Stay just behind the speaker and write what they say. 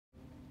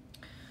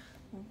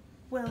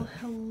Well,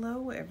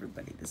 hello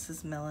everybody. This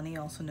is Melanie,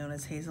 also known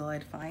as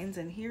Hazel-Eyed Finds,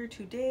 and here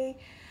today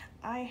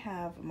I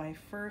have my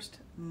first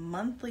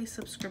monthly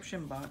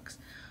subscription box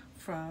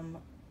from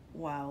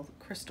Wild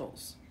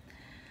Crystals.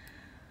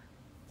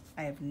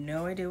 I have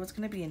no idea what's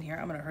going to be in here.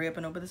 I'm going to hurry up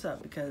and open this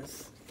up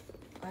because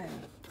I am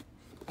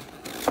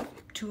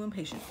too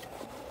impatient.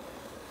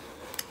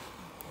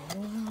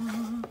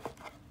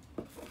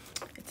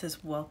 It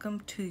says,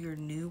 welcome to your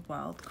new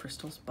Wild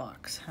Crystals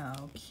box.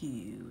 How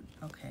cute.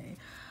 Okay.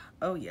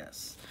 Oh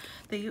yes.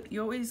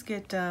 You always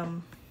get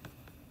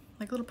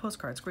like little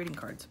postcards, greeting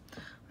cards.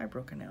 I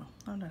broke a nail.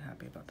 I'm not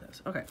happy about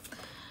this. Okay.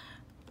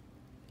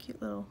 Cute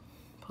little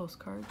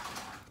postcard.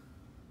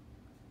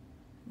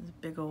 This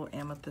big old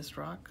amethyst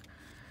rock.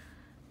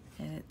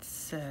 And it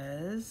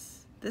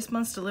says, this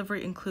month's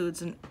delivery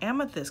includes an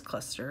amethyst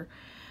cluster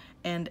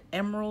and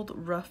emerald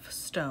rough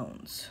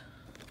stones.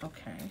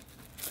 Okay.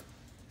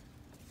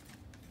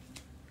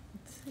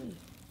 Let's see.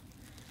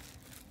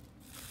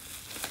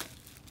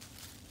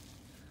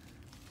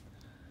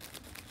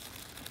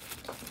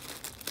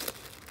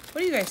 What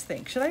do you guys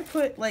think? Should I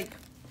put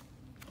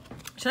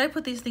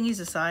these thingies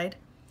aside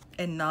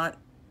and not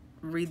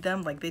read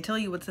them? Like, they tell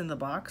you what's in the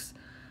box,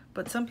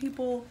 but some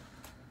people,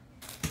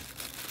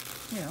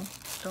 you know,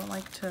 don't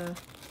like to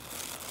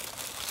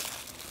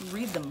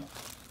read them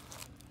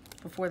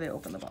before they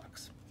open the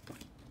box.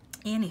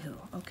 Anywho,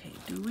 okay,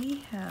 do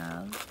we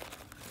have,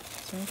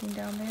 is there anything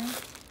down there?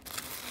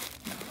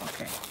 No,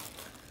 okay.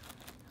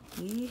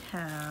 We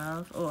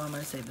have, oh, I'm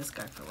gonna save this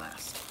guy for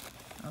last.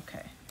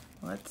 Okay,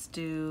 let's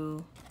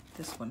do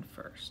this one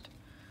first.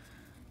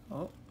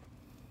 Oh,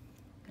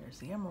 there's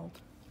the emerald.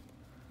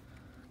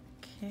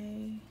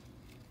 Okay.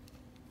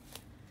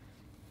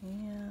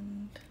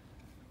 And,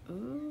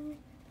 ooh,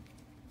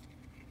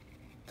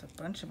 it's a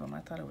bunch of them.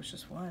 I thought it was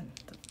just one.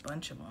 It's a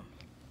bunch of them.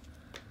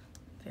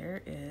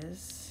 There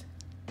is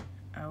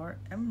our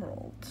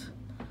emerald.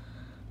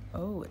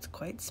 Oh, it's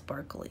quite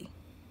sparkly.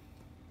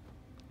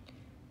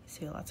 You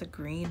see lots of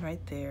green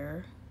right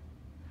there.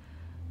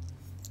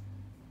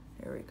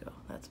 There we go,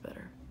 that's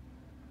better.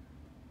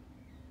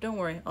 Don't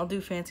worry, I'll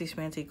do fancy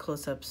schmancy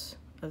close-ups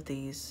of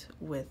these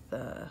with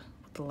the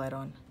light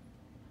on.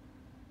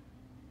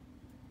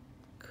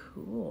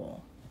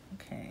 Cool,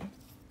 okay.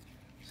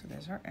 So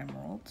there's our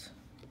emerald.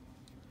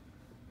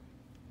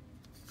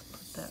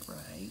 Put that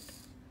right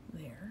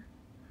there.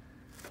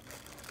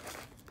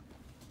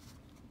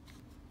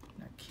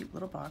 Our cute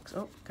little box.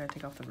 Oh, gotta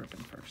take off the ribbon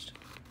first.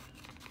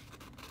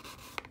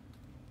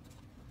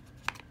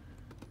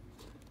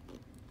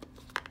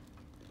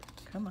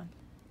 Come on.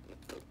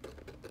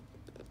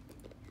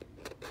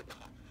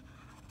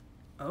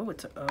 Oh,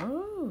 it's a,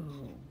 oh,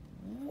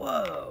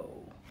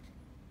 whoa.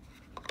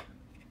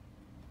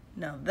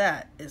 Now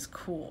that is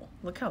cool.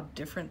 Look how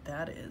different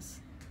that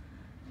is.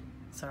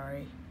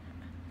 Sorry.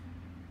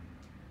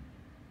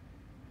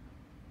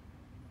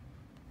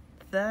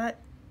 That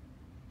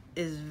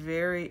is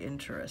very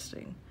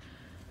interesting.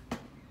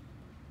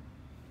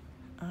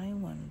 I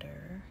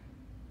wonder,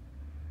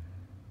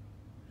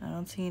 I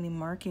don't see any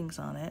markings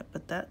on it,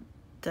 but that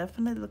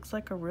definitely looks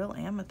like a real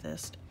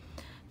amethyst.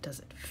 Does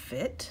it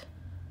fit?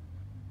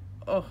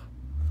 Oh.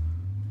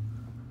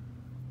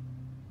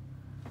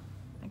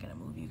 I gotta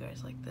move you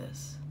guys like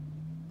this.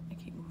 I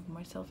keep moving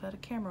myself out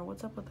of camera.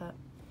 What's up with that?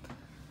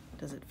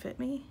 Does it fit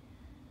me?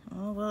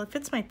 Oh, well, it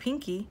fits my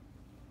pinky.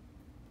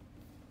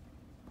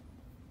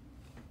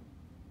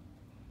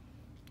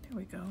 There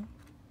we go.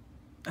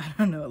 I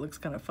don't know, it looks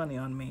kind of funny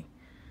on me.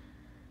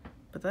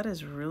 But that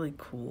is really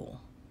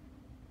cool.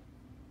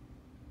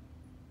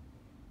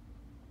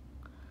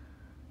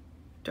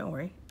 Don't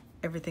worry,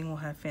 everything will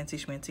have fancy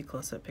schmancy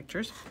close-up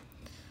pictures.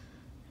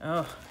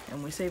 Oh,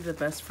 and we saved the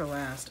best for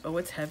last. Oh,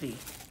 it's heavy.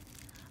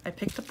 I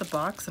picked up the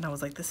box and I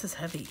was like, this is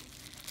heavy.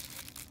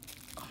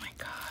 Oh my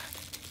God.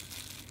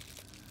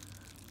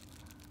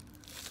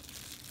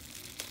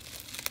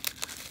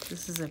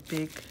 This is a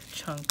big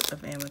chunk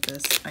of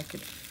amethyst. I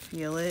could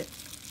feel it.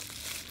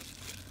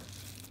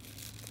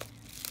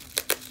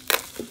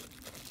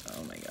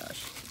 Oh my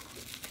gosh.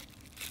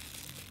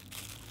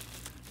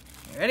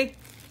 You ready?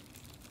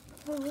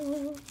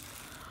 Oh.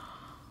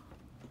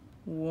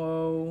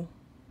 Whoa.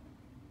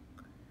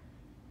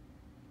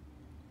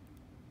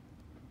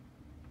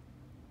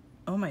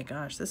 Oh my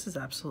gosh, this is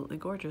absolutely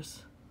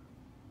gorgeous.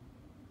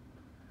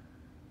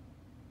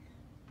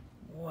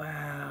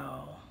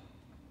 Wow.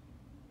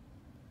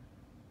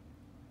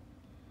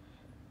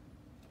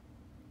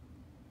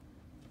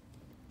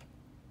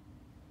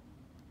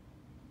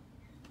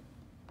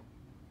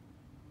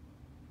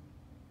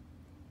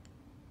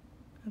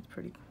 That's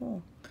pretty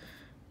cool.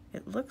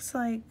 It looks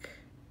like,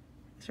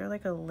 is there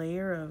like a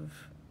layer of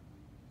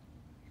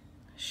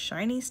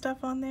shiny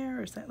stuff on there?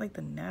 Or is that like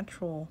the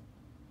natural,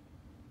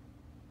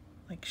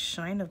 like,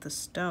 shine of the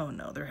stone?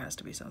 No, there has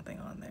to be something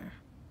on there.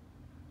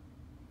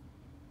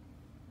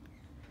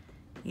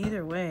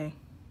 Either way,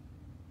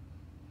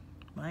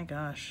 my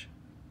gosh,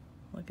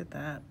 look at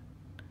that.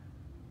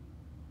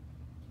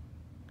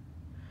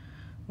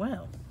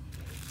 Well,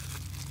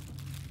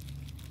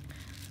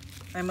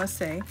 I must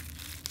say,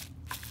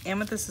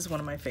 amethyst is one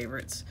of my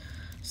favorites,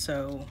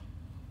 so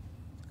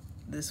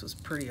this was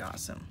pretty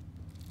awesome.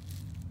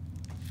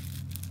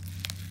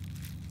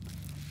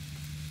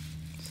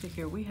 So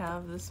here we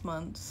have this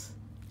month's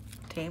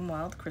Tame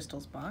Wild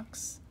Crystals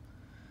box.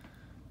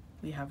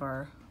 We have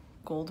our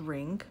gold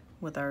ring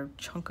with our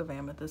chunk of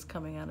amethyst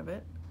coming out of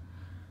it.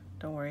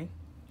 Don't worry,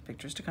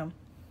 pictures to come.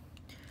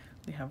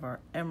 We have our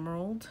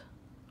emerald,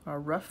 our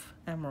rough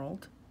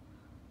emerald.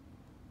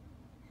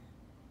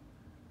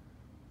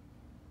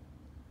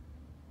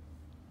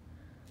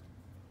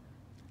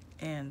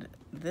 And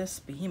this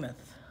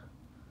behemoth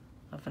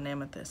of an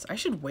amethyst. I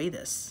should weigh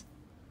this.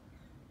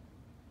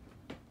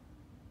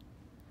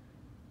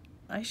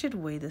 I should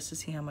weigh this to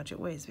see how much it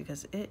weighs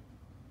because it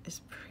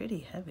is pretty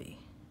heavy.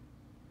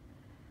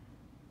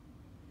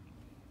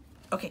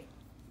 Okay,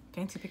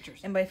 fancy pictures.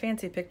 And by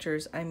fancy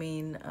pictures, I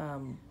mean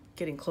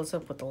getting close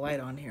up with the light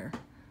on here.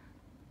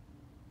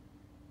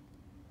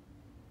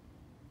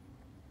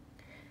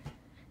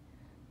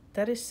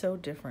 That is so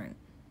different.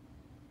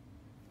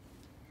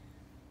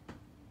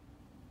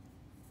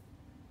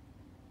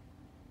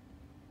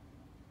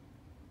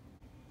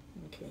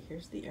 Okay,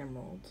 here's the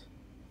emerald.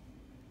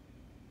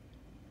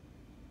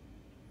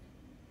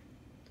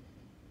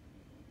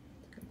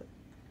 It's got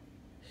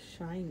a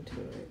shine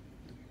to it.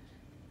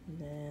 And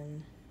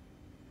then,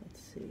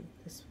 let's see,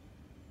 this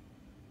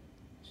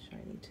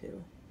shiny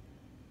too.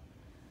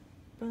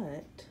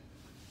 But,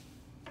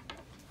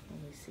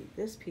 let me see,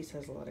 this piece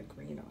has a lot of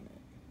green on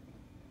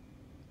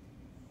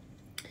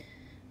it.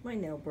 My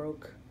nail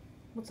broke.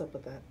 What's up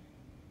with that?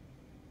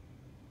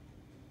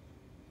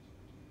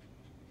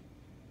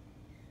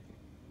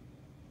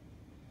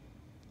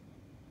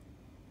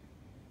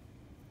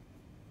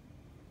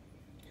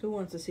 Who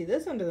wants to see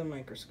this under the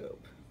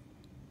microscope?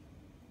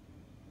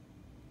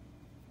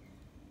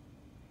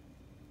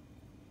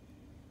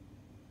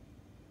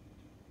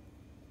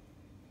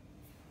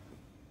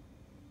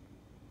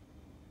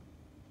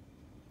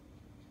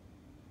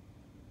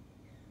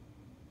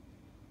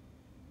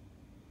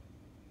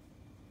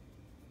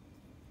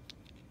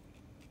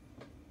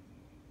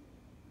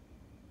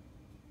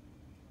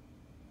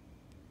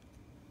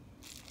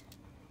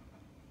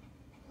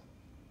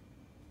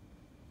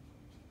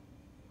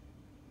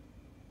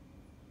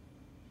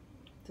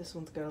 This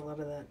one's got a lot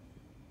of that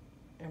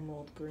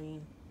emerald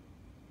green.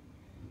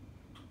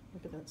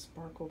 Look at that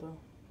sparkle though.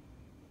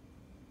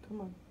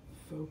 Come on,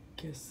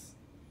 focus.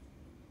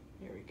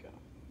 Here we go.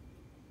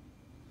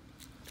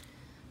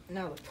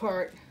 Now the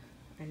part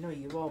I know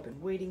you've all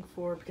been waiting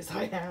for because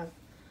I have.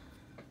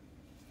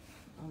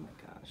 Oh my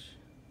gosh.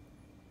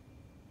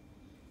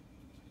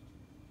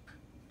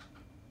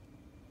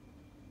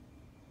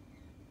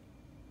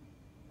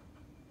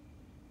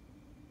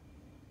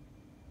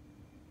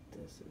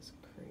 This is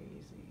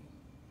crazy.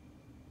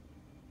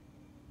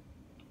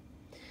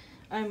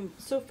 I'm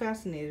so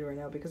fascinated right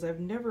now because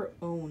I've never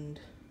owned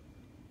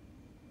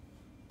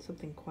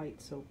something quite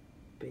so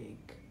big.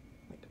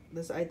 Like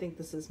this, I think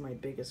this is my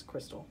biggest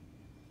crystal.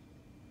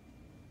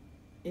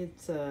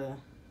 It's well,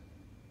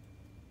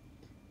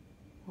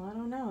 I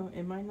don't know.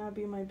 It might not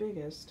be my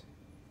biggest.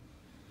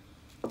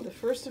 The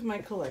first of my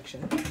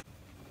collection.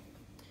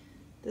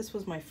 This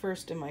was my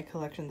first in my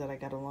collection that I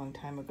got a long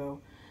time ago.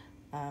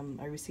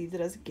 I received it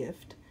as a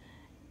gift,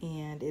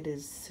 and it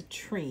is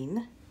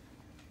citrine.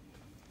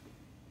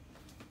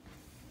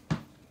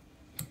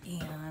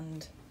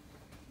 And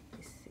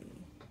let's see.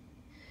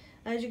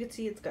 As you can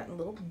see, it's gotten a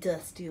little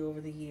dusty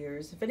over the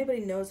years. If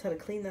anybody knows how to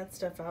clean that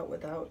stuff out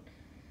without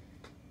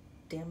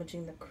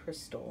damaging the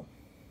crystal,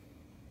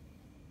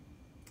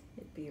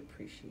 it'd be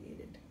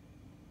appreciated.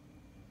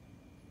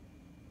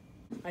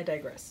 I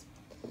digress.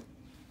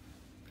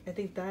 I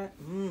think that,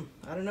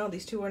 I don't know,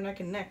 these two are neck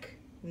and neck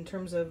in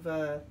terms of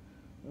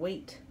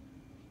weight.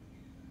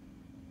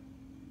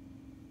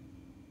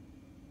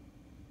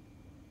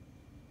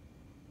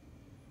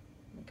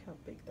 Look how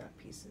big that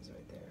piece is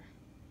right there.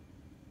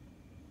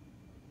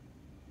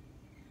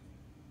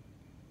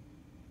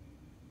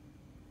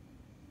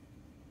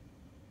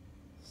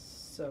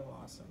 So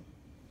awesome.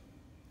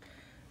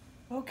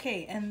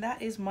 Okay, and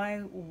that is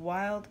my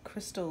wild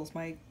crystals,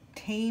 my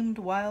tamed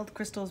wild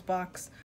crystals box.